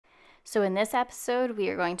So in this episode, we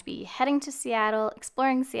are going to be heading to Seattle,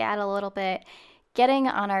 exploring Seattle a little bit, getting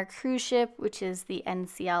on our cruise ship, which is the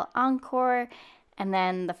NCL Encore, and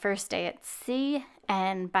then the first day at sea.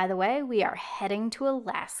 And by the way, we are heading to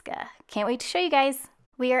Alaska. Can't wait to show you guys.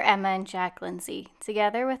 We are Emma and Jack Lindsay.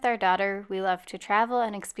 Together with our daughter, we love to travel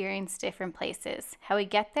and experience different places. How we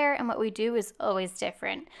get there and what we do is always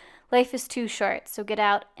different. Life is too short, so get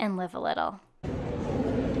out and live a little.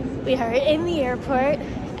 We are in the airport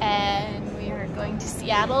and we are going to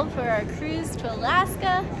Seattle for our cruise to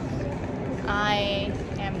Alaska. I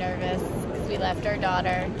am nervous because we left our daughter.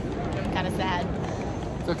 I'm kind of sad.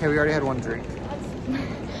 It's okay, we already had one drink.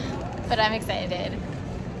 But I'm excited.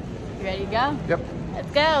 You ready to go? Yep.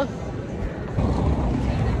 Let's go.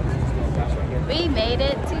 We made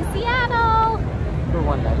it to Seattle. For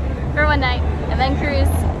one night. For one night, and then cruise.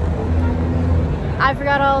 I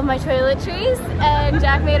forgot all of my toiletries, and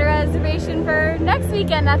Jack made a reservation for next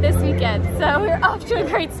weekend, not this weekend. So we're off to a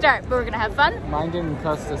great start, but we're gonna have fun. Mine didn't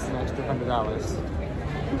cost us an extra $100.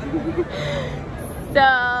 So,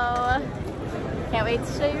 can't wait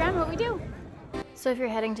to show you around what we do. So if you're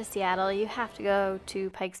heading to Seattle, you have to go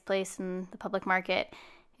to Pike's Place in the public market.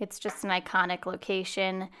 It's just an iconic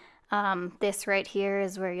location. This right here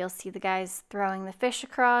is where you'll see the guys throwing the fish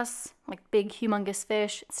across, like big humongous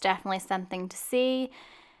fish. It's definitely something to see.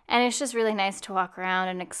 And it's just really nice to walk around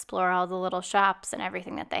and explore all the little shops and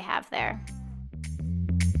everything that they have there.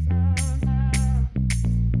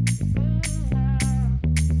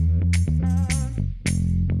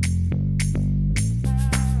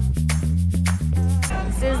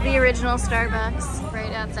 This is the original Starbucks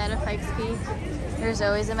right outside of Pikes Peak. There's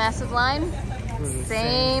always a massive line.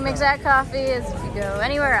 Same exact coffee as if you go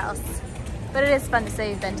anywhere else. But it is fun to say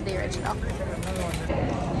you've been to the original.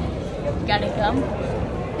 Got any gum?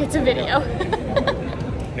 It's a video.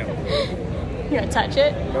 No. You wanna touch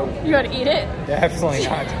it? Nope. You wanna eat it? Definitely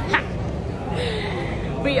not.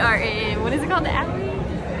 We are in, what is it called, the alley?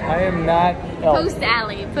 I am not Elf. Post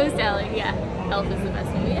Alley, yeah. Elf is the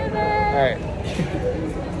best movie ever. Alright.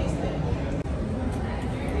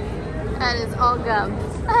 That is all gum.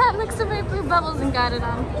 Look, so many blue bubbles and got it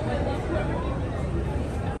on.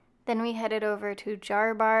 Then we headed over to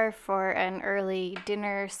Jar Bar for an early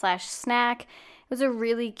dinner slash snack. It was a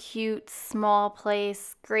really cute, small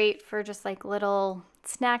place. Great for just like little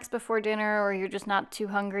snacks before dinner, or you're just not too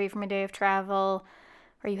hungry from a day of travel,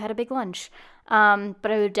 or you had a big lunch.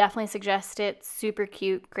 But I would definitely suggest it. Super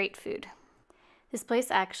cute, great food. This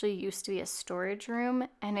place actually used to be a storage room,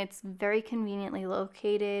 and it's very conveniently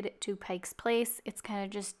located to Pike's Place. It's kind of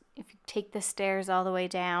just, if you take the stairs all the way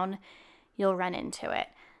down, you'll run into it.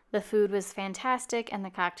 The food was fantastic, and the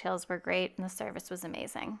cocktails were great, and the service was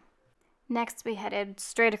amazing. Next, we headed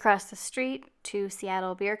straight across the street to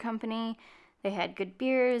Seattle Beer Company. They had good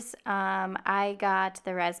beers. I got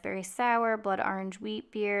the Raspberry Sour, Blood Orange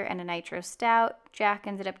Wheat Beer, and a Nitro Stout. Jack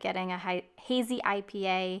ended up getting a hazy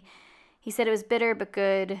IPA. He said it was bitter but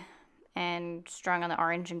good and strong on the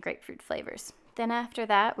orange and grapefruit flavors. Then after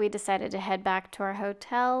that, we decided to head back to our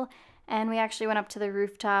hotel, and we actually went up to the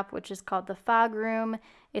rooftop, which is called the Fog Room.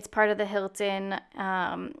 It's part of the Hilton.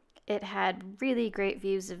 It had really great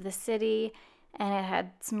views of the city, and it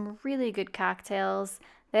had some really good cocktails.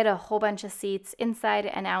 They had a whole bunch of seats inside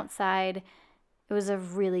and outside. It was a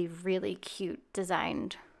really, really cute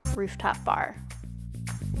designed rooftop bar.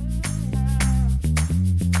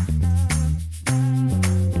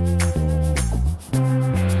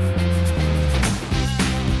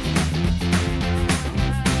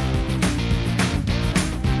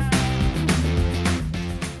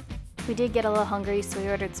 We did get a little hungry, so we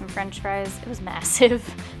ordered some French fries. It was massive,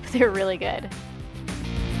 but they were really good.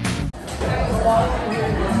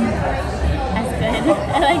 That's good.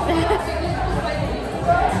 I like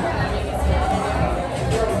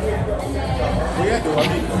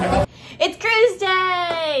that. It's cruise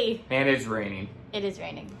day! And it's raining. It is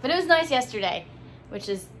raining. But it was nice yesterday, which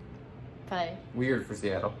is probably Weird for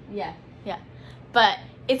Seattle. Yeah. But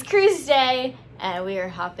it's cruise day, and we are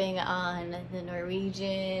hopping on the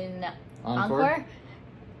Norwegian Encore.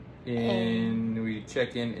 And we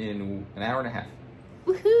check in an hour and a half.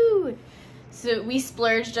 Woohoo! So we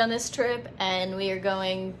splurged on this trip, and we are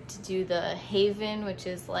going to do the Haven, which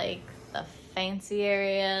is like the fancy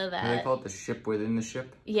area that... Do they call it the ship within the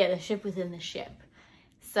ship? Yeah, the ship within the ship.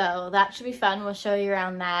 So that should be fun. We'll show you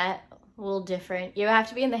around that. A little different. You have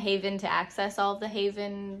to be in the Haven to access all of the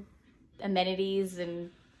Haven amenities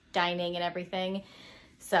and dining and everything.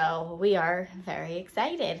 So we are very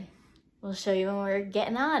excited. We'll show you when we're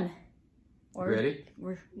getting on. Or ready?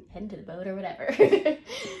 We're heading to the boat or whatever. Yay!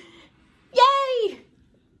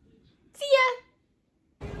 See ya!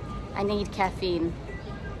 I need caffeine.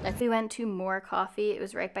 We went to More Coffee. It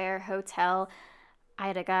was right by our hotel.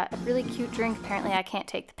 I got a really cute drink. Apparently I can't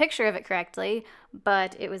take the picture of it correctly,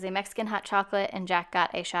 but it was a Mexican hot chocolate, and Jack got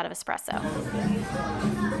a shot of espresso.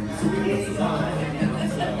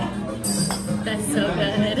 That's so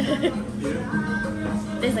good.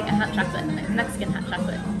 There's like a hot chocolate, like Mexican hot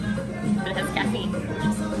chocolate, but it has caffeine, which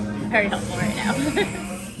is very helpful right now.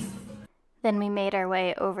 Then we made our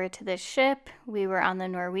way over to the ship. We were on the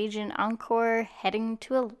Norwegian Encore heading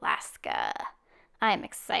to Alaska. I'm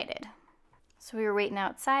excited. So we were waiting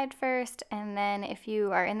outside first, and then if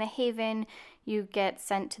you are in the Haven, you get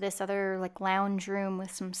sent to this other like lounge room with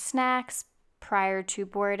some snacks prior to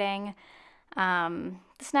boarding. The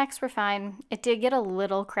snacks were fine. It did get a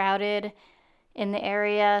little crowded in the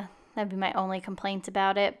area. That'd be my only complaint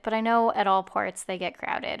about it, but I know at all ports they get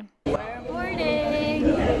crowded. We're boarding!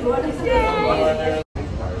 Yay!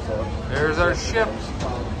 There's our ship.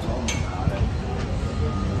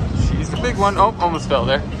 She's the big one. Oh, almost fell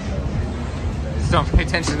there. Just don't pay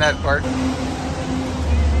attention to that part.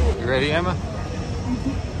 You ready, Emma?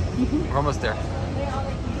 We're almost there.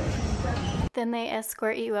 Then they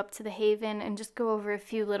escort you up to the Haven and just go over a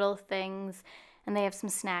few little things, and they have some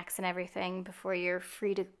snacks and everything before you're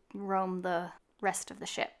free to roam the rest of the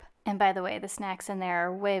ship. And by the way, the snacks in there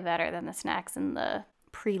are way better than the snacks in the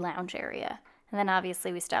pre-lounge area. And then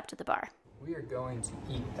obviously we stopped at the bar. We are going to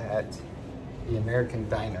eat at the American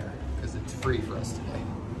Diner because it's free for us today.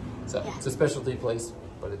 So yeah. It's a specialty place,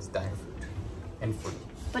 but it's diner food and free.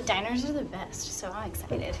 But diners are the best, so I'm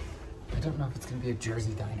excited. I don't know if it's going to be a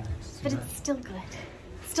Jersey diner. But it's still good.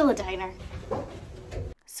 Still a diner.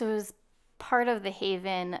 So as part of the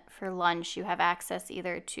Haven for lunch, you have access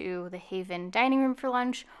either to the Haven dining room for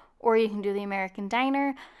lunch, or you can do the American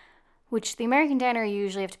Diner, which the American Diner you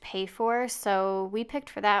usually have to pay for, so we picked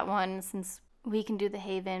for that one since we can do the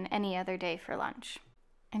Haven any other day for lunch.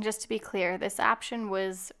 And just to be clear, this option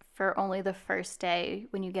was for only the first day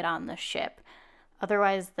when you get on the ship.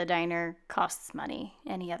 Otherwise, the diner costs money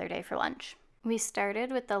any other day for lunch. We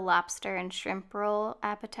started with the lobster and shrimp roll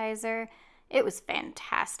appetizer. It was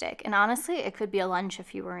fantastic, and honestly, it could be a lunch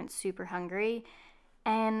if you weren't super hungry.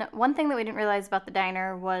 And one thing that we didn't realize about the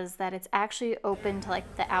diner was that it's actually open to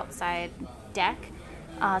like the outside deck.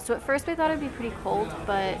 So at first we thought it'd be pretty cold,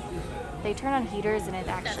 but they turn on heaters and it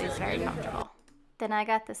actually is very comfortable. Then I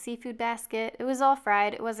got the seafood basket. It was all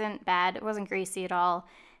fried. It wasn't bad. It wasn't greasy at all.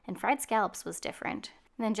 And fried scallops was different.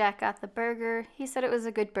 And then Jack got the burger. He said it was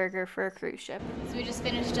a good burger for a cruise ship. So we just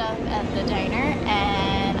finished up at the diner,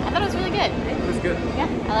 and I thought it was really good. It was good. Yeah,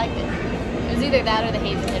 I liked it. It was either that or the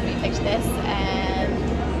Haven, and we picked this. And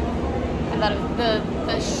I thought it was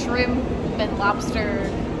the shrimp and lobster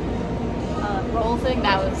roll thing.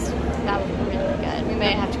 That was really good. We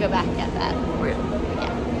may have to go back and get that. Oh yeah.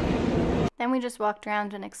 Yeah. Then we just walked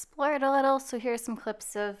around and explored a little. So here's some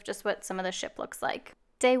clips of just what some of the ship looks like.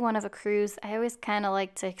 Day one of a cruise, I always kind of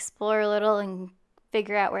like to explore a little and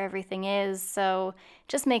figure out where everything is, so it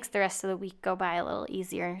just makes the rest of the week go by a little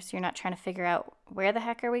easier, so you're not trying to figure out where the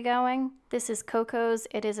heck are we going. This is Coco's.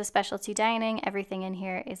 It is a specialty dining. Everything in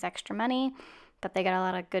here is extra money, but they got a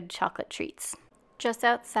lot of good chocolate treats. Just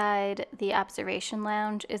outside the observation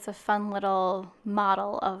lounge is a fun little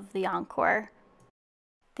model of the Encore.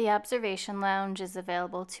 The observation lounge is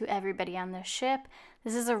available to everybody on the ship.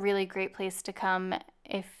 This is a really great place to come,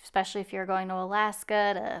 especially if you're going to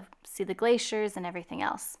Alaska to see the glaciers and everything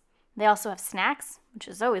else. They also have snacks, which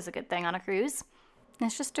is always a good thing on a cruise.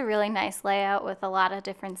 It's just a really nice layout with a lot of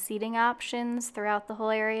different seating options throughout the whole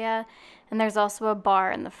area, and there's also a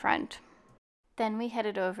bar in the front. Then we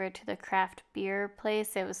headed over to the craft beer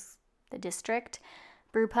place. It was the District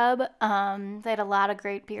Brew Pub. They had a lot of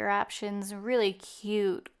great beer options, really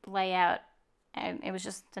cute layout, and it was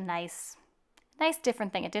just a nice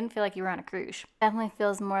different thing. It didn't feel like you were on a cruise. Definitely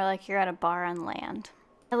feels more like you're at a bar on land.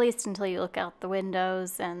 At least until you look out the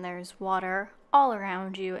windows and there's water all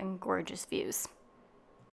around you and gorgeous views.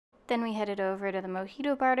 Then we headed over to the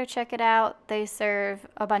mojito bar to check it out. They serve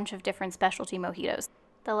a bunch of different specialty mojitos.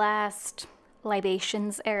 The last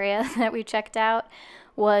libations area that we checked out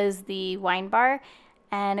was the wine bar,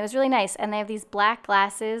 and it was really nice. And they have these black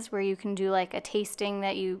glasses where you can do like a tasting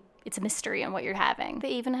that it's a mystery on what you're having.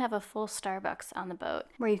 They even have a full Starbucks on the boat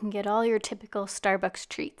where you can get all your typical Starbucks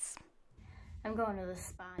treats. I'm going to the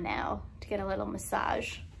spa now to get a little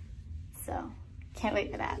massage. So, can't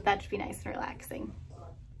wait for that. That should be nice and relaxing.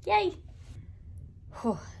 Yay!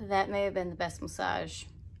 Whew, that may have been the best massage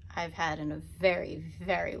I've had in a very,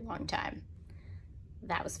 very long time.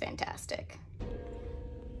 That was fantastic.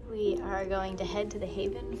 We are going to head to the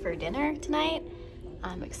Haven for dinner tonight.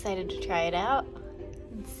 I'm excited to try it out.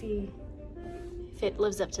 and see if it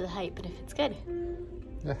lives up to the hype and if it's good.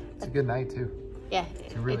 Yeah, it's a good night too. Yeah,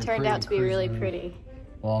 Really it turned out to be really pretty.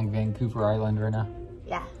 Along Vancouver Island right now.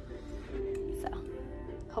 Yeah. So,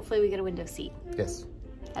 hopefully we get a window seat. Yes.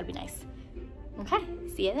 That'd be nice. Okay,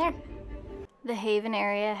 see you there. The Haven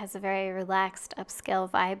area has a very relaxed, upscale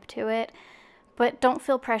vibe to it, but don't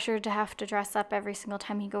feel pressured to have to dress up every single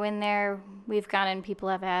time you go in there. We've gone in, people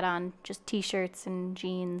have had on just t-shirts and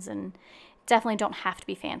jeans, and definitely don't have to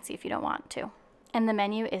be fancy if you don't want to. And the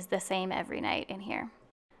menu is the same every night in here.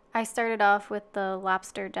 I started off with the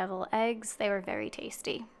lobster devil eggs. They were very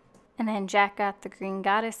tasty. And then Jack got the green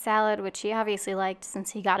goddess salad, which he obviously liked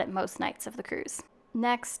since he got it most nights of the cruise.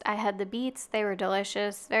 Next, I had the beets. They were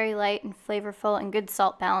delicious, very light and flavorful, and good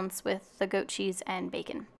salt balance with the goat cheese and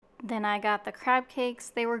bacon. Then I got the crab cakes.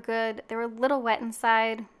 They were good. They were a little wet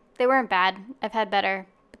inside. They weren't bad. I've had better,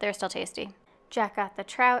 but they're still tasty. Jack got the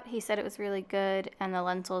trout. He said it was really good, and the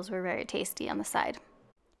lentils were very tasty on the side.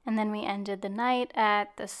 And then we ended the night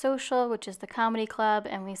at the Social, which is the comedy club,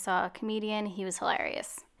 and we saw a comedian. He was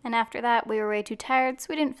hilarious. And after that, we were way too tired, so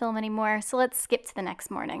we didn't film anymore, so let's skip to the next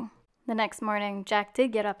morning. The next morning, Jack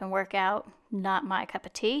did get up and work out. Not my cup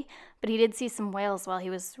of tea, but he did see some whales while he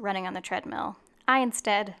was running on the treadmill. I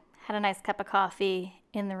instead had a nice cup of coffee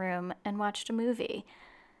in the room and watched a movie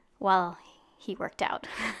while he worked out.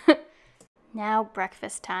 Now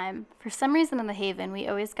breakfast time. For some reason in the Haven, we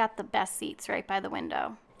always got the best seats right by the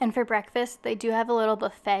window. And for breakfast, they do have a little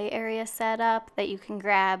buffet area set up that you can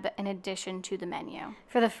grab in addition to the menu.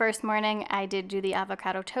 For the first morning, I did do the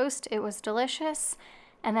avocado toast. It was delicious.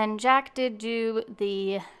 And then Jack did do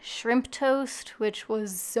the shrimp toast, which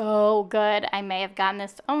was so good. I may have gotten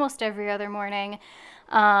this almost every other morning.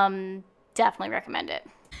 Definitely recommend it.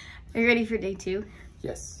 Are you ready for day 2?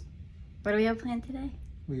 Yes. What do we have planned today?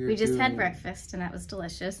 We just had breakfast, and that was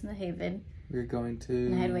delicious in the Haven. We're going to...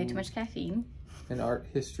 And I had way too much caffeine. An art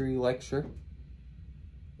history lecture.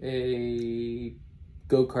 A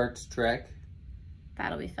go-karts track.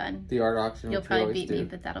 That'll be fun. The art auction, You'll probably beat me,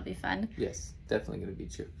 but that'll be fun. Yes, definitely going to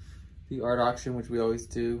beat you. The art auction, which we always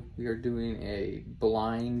do. We are doing a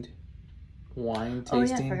blind wine tasting. Oh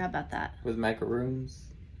yeah, I forgot about that. With macaroons.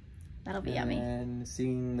 That'll be yummy. And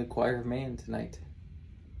seeing the Choir of Man tonight.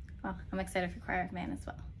 Well, I'm excited for Choir of Man as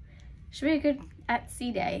well. Should be a good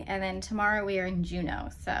at-sea day. And then tomorrow we are in Juneau,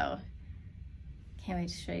 so can't wait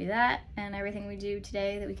to show you that and everything we do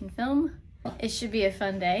today that we can film. It should be a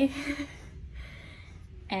fun day.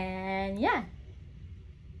 And yeah,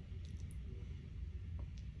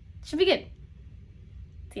 should be good.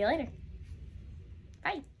 See you later.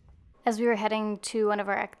 Bye. As we were heading to one of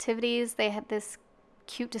our activities, they had this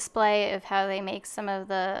cute display of how they make some of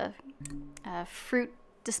the fruit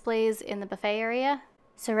displays in the buffet area.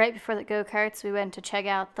 So right before the go-karts, we went to check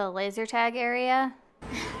out the laser tag area.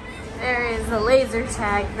 There is a laser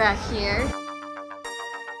tag back here,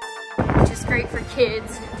 which is great for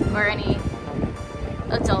kids or any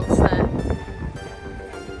adults that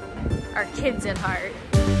are kids at heart.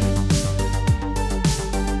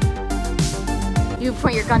 You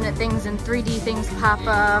point your gun at things and 3D things pop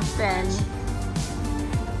up, and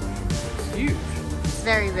It's huge. It's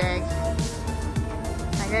very big.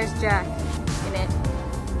 Now there's Jack in it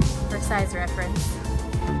for size reference.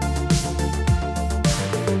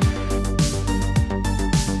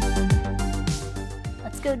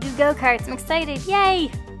 Let's go do go-karts. I'm excited.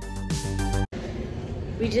 Yay!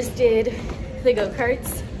 We just did the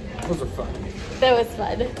go-karts. Those are fun. That was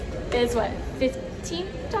fun. It's what, $15,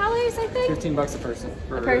 I think? 15 bucks a person.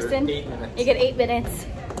 A person? 8 minutes. You get 8 minutes.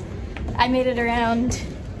 I made it around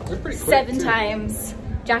They're pretty quick, 7 too. times.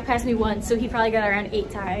 Jack passed me once, so he probably got around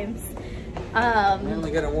 8 times. I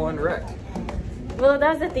only got a 1 wreck. Well,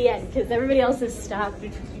 that was at the end, because everybody else's stopped.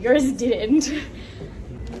 Yours didn't.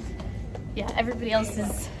 Yeah, everybody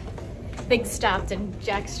else's thing stopped, and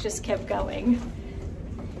Jack's just kept going.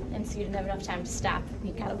 And so you didn't have enough time to stop.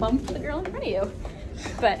 You got a bump for the girl in front of you.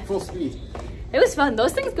 But Full speed. it was fun.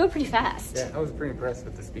 Those things go pretty fast. Yeah, I was pretty impressed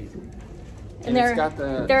with the speed. And they're, it's got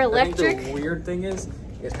the, they're I electric. think the weird thing is,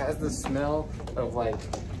 it has the smell of like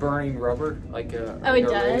burning rubber, like a, Oh, like it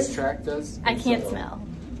a does? racetrack does. I And can't so- smell.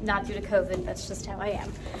 Not due to COVID, that's just how I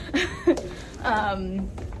am.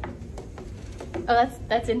 Oh,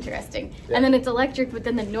 that's interesting. Yeah. And then it's electric, but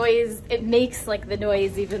then the noise, it makes like the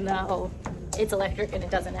noise even though it's electric and it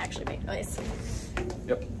doesn't actually make noise.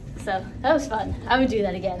 Yep. So that was fun. I would do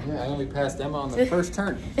that again. Yeah, I only passed Emma on the first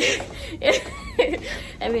turn.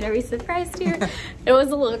 I mean, are we surprised here? It was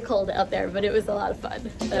a little cold out there, but it was a lot of fun.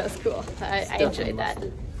 That was cool. I enjoyed that.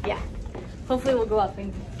 Yeah. Hopefully we'll go up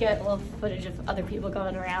and get a little footage of other people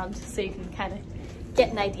going around so you can kind of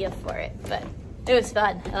get an idea for it. But It was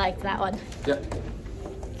fun. I liked that one. Yep.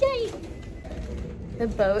 Yay! The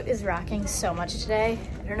boat is rocking so much today.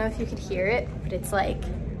 I don't know if you could hear it, but it's like...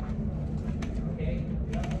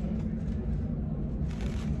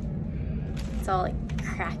 It's all like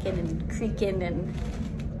cracking and creaking, and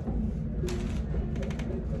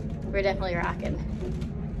we're definitely rocking.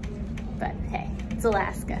 But hey, it's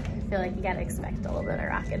Alaska. I feel like you gotta expect a little bit of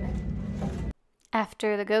rocking.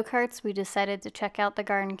 After the go-karts, we decided to check out the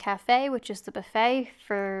Garden Cafe, which is the buffet,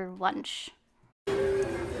 for lunch.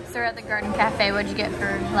 So we're at the Garden Cafe. What'd you get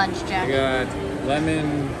for lunch, Jack? I got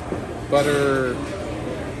lemon, butter,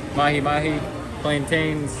 mahi-mahi,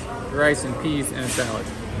 plantains, rice and peas, and a salad.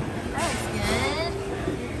 That's good.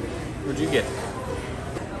 What'd you get?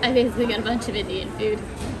 I basically got a bunch of Indian food,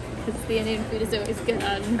 because the Indian food is always good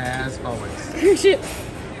on As always. cruise ships.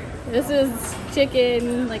 This is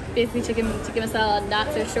chicken, like basically chicken masala,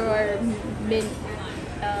 not so sure, mint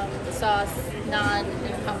sauce, naan,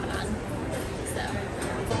 and pom naan. So,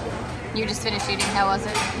 you just finished eating. How was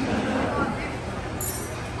it?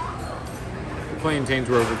 The plantains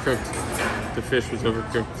were overcooked. The fish was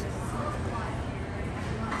overcooked.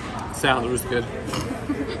 Salad was good.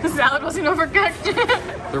 The salad wasn't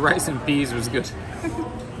overcooked. The rice and peas was good.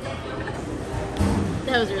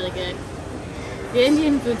 That was really good. The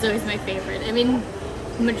Indian food's always my favorite. I mean,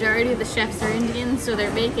 the majority of the chefs are Indian, so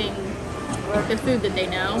they're making the food that they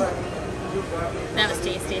know. That was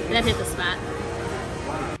tasty. That hit the spot.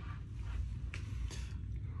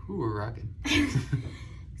 Ooh, we're rocking.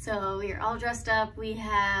 So we are all dressed up. We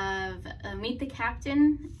have Meet the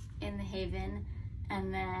Captain in the Haven,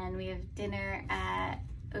 and then we have dinner at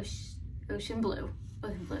Ocean Blue.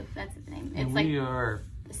 Ocean Blue, that's the name. And it's we like are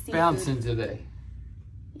seafood. bouncing today.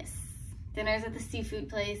 Yes. Dinner's at the seafood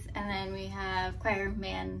place, and then we have Choir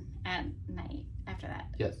Man at night after that.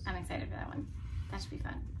 Yes. I'm excited for that one. That should be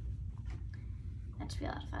fun. That should be a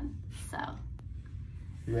lot of fun. So,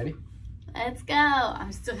 You ready? let's go.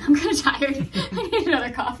 I'm kind of tired. I need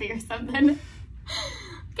another coffee or something.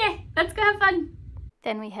 Okay, let's go have fun.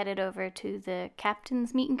 Then we headed over to the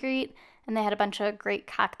captain's meet and greet, and they had a bunch of great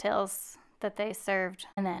cocktails that they served.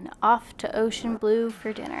 And then off to Ocean Blue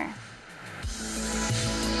for dinner.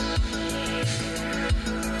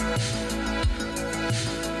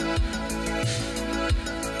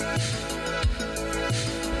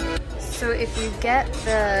 So if you get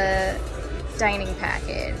the dining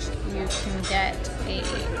package, you can get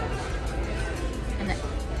an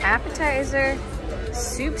appetizer,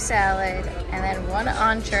 soup salad, and then one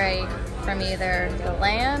entree from either the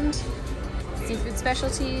land, seafood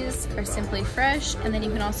specialties, or simply fresh, and then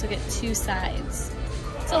you can also get 2 sides.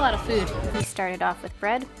 It's a lot of food. We started off with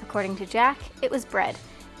bread. According to Jack, it was bread.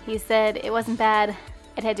 He said it wasn't bad.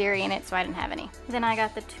 It had dairy in it, so I didn't have any. Then I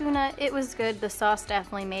got the tuna. It was good. The sauce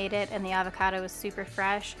definitely made it, and the avocado was super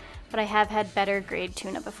fresh, but I have had better grade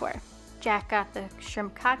tuna before. Jack got the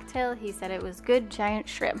shrimp cocktail. He said it was good giant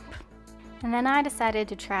shrimp. And then I decided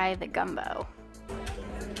to try the gumbo.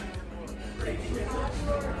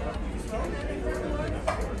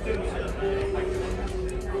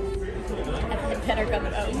 I've had better gumbo.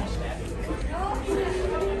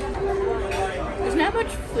 There's not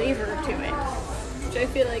much flavor to it. I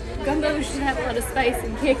feel like gumbo should have a lot of spice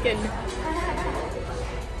and kick, and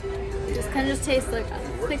it just kind of just tastes like a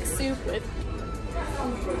thick soup with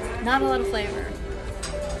not a lot of flavor.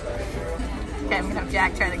 Okay, I'm gonna have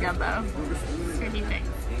Jack try the gumbo. What do you think?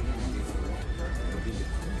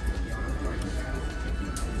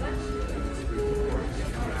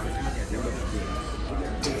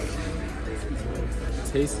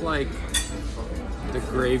 Tastes like the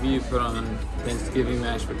gravy you put on Thanksgiving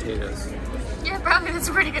mashed potatoes. Yeah, probably that's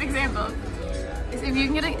a pretty good example. If you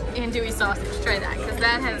can get an andouille sausage, try that, because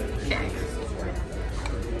that has kick.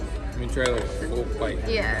 Let me try like a full bite.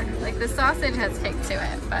 Yeah, like the sausage has kick to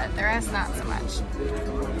it, but the rest not so much.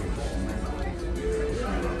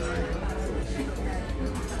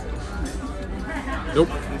 Nope.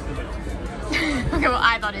 Okay, well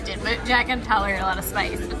I thought it did, but Jack can tolerate a lot of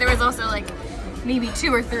spice. But there was also like maybe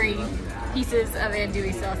 2 or 3 pieces of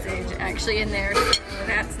andouille sausage actually in there, so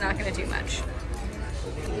that's not gonna do much.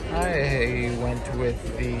 I went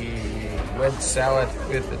with the wedge salad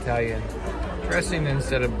with Italian dressing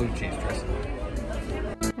instead of blue cheese dressing.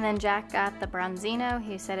 And then Jack got the bronzino.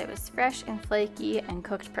 He said it was fresh and flaky and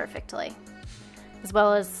cooked perfectly, as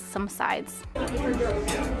well as some sides.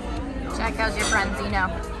 Jack, how's your bronzino?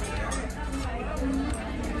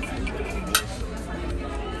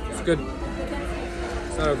 It's good.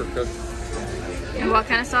 It's not overcooked. And what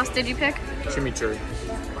kind of sauce did you pick? Chimichurri.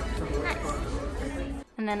 Nice.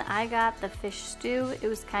 And then I got the fish stew. It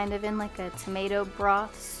was kind of in like a tomato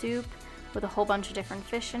broth soup with a whole bunch of different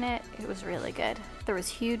fish in it. It was really good. There was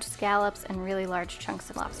huge scallops and really large chunks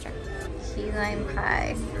of lobster. Key lime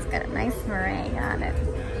pie. It's got a nice meringue on it.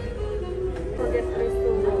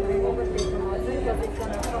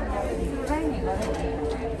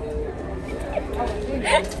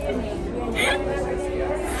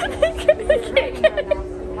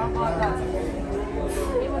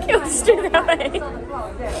 Go straight away.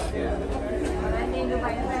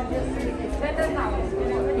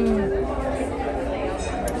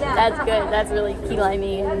 That's good. That's really key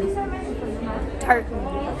limey and tart.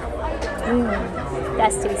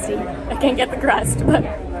 That's tasty. I can't get the crust, but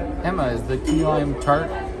Emma, is the key lime tart,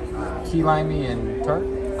 key limey and tart?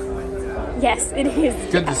 yes, it is.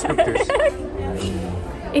 Good descriptors.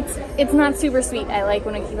 It's not super sweet. I like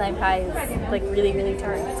when a key lime pie is like really, really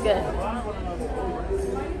tart. It's good.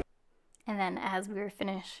 And then as we were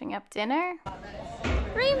finishing up dinner,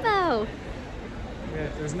 rainbow! Yeah,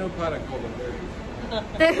 there's no pot of cold.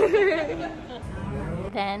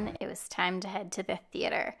 Then it was time to head to the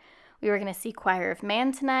theater. We were going to see Choir of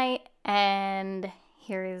Man tonight, and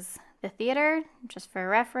here's the theater. Just for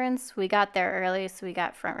reference, we got there early, so we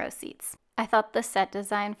got front row seats. I thought the set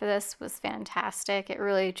design for this was fantastic. It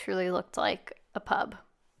really, truly looked like a pub.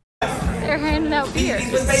 They're handing out beer.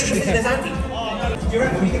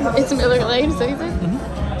 It's Miller Lite, so you think?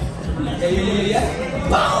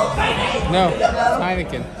 No,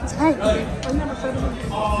 Heineken. It's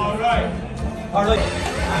Heineken. All right. One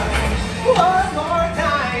more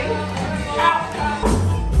time.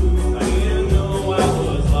 I didn't know I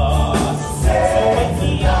was lost. So wake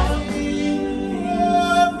me up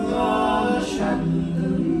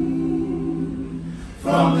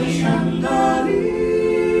from the chandelier.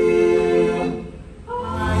 I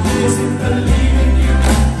isn't believing you.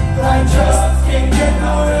 I just can't get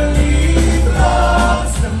no relief. Love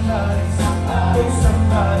somebody, somebody,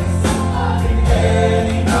 somebody, somebody,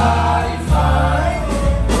 anybody find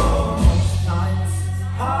nights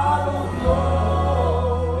I don't know.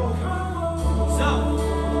 So,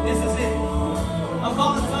 this is it. I'm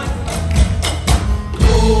calling time.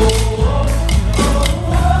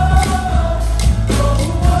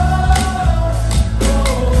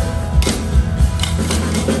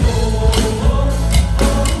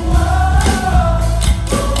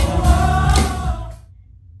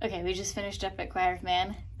 Okay, we just finished up at Choir of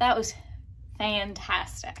Man. That was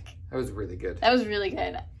fantastic. That was really good. That was really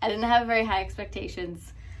good. I didn't have very high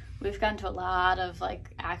expectations. We've gone to a lot of like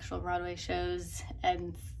actual Broadway shows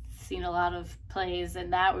and seen a lot of plays,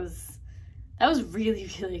 and that was really,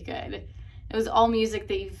 really good. It was all music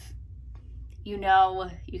that you could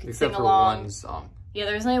Except sing for along. one song. Yeah,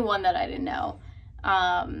 there was only one that I didn't know.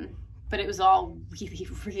 But it was all really,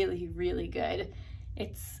 really, really good.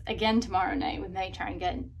 It's again tomorrow night. We may try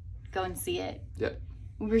and go and see it. Yep.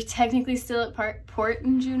 We're technically still at Port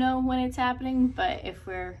in Juneau when it's happening, but if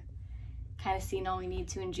we're kind of seeing all we need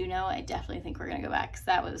to in Juneau, I definitely think we're gonna go back, because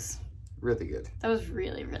that was Really good. that was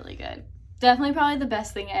really, really good. Definitely probably the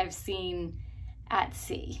best thing I've seen at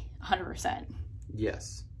sea, 100%.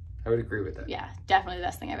 Yes, I would agree with that. Yeah, definitely the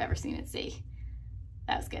best thing I've ever seen at sea.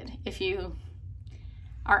 That was good. If you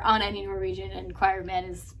are on any Norwegian and Choir of Man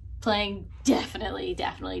is playing, definitely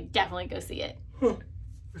go see it.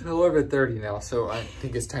 It's 11:30 now, so I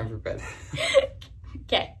think it's time for bed.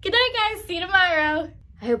 Okay, good night guys, see you tomorrow.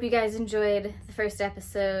 I hope you guys enjoyed the first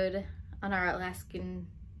episode on our Alaskan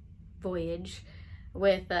voyage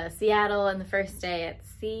with Seattle and the first day at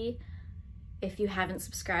sea. If you haven't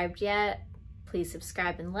subscribed yet, please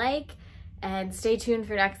subscribe and like, and stay tuned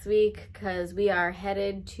for next week because we are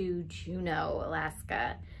headed to Juneau,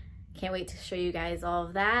 Alaska. Can't wait to show you guys all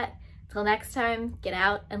of that. Till next time, get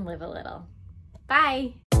out and live a little.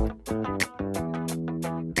 Bye.